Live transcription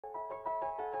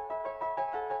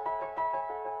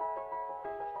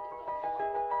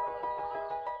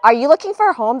Are you looking for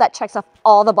a home that checks off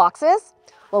all the boxes?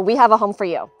 Well, we have a home for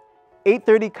you.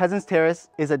 830 Cousens Terrace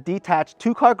is a detached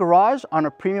 2-car garage on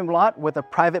a premium lot with a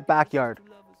private backyard.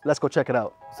 Let's go check it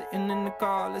out. Sitting in the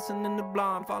car, listening to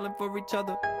Blonde, falling for each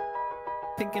other.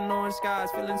 Pink and orange skies,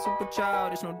 feeling super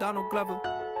childish, no Donald Glover.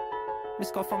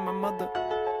 Missed call from my mother.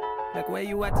 Like, where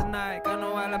you at tonight? Got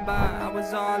no alibi. I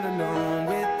was all alone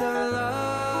with the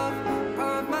love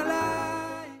of my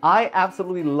life. I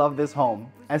absolutely love this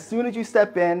home. As soon as you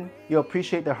step in, you'll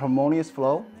appreciate the harmonious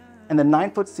flow, and the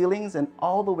 9-foot ceilings and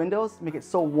all the windows make it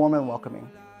so warm and welcoming.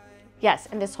 Yes,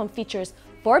 and this home features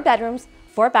 4 bedrooms,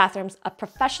 4 bathrooms, a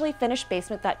professionally finished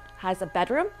basement that has a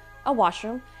bedroom, a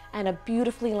washroom, and a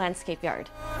beautifully landscaped yard.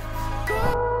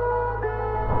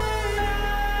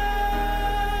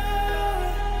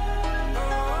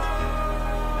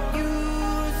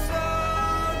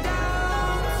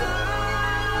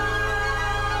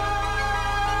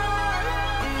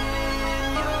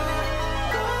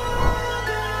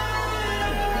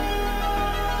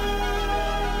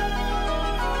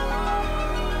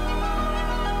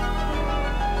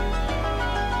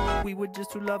 We were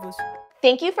just 2 lovers.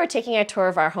 Thank you for taking a tour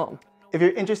of our home. If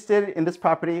you're interested in this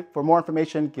property, for more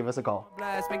information, give us a call.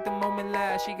 Blast, make the moment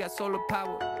last. She got solar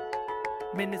power.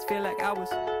 Minutes feel like hours.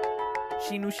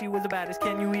 She knew she was the baddest.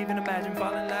 Can you even imagine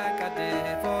falling like I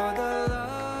did for the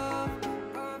love?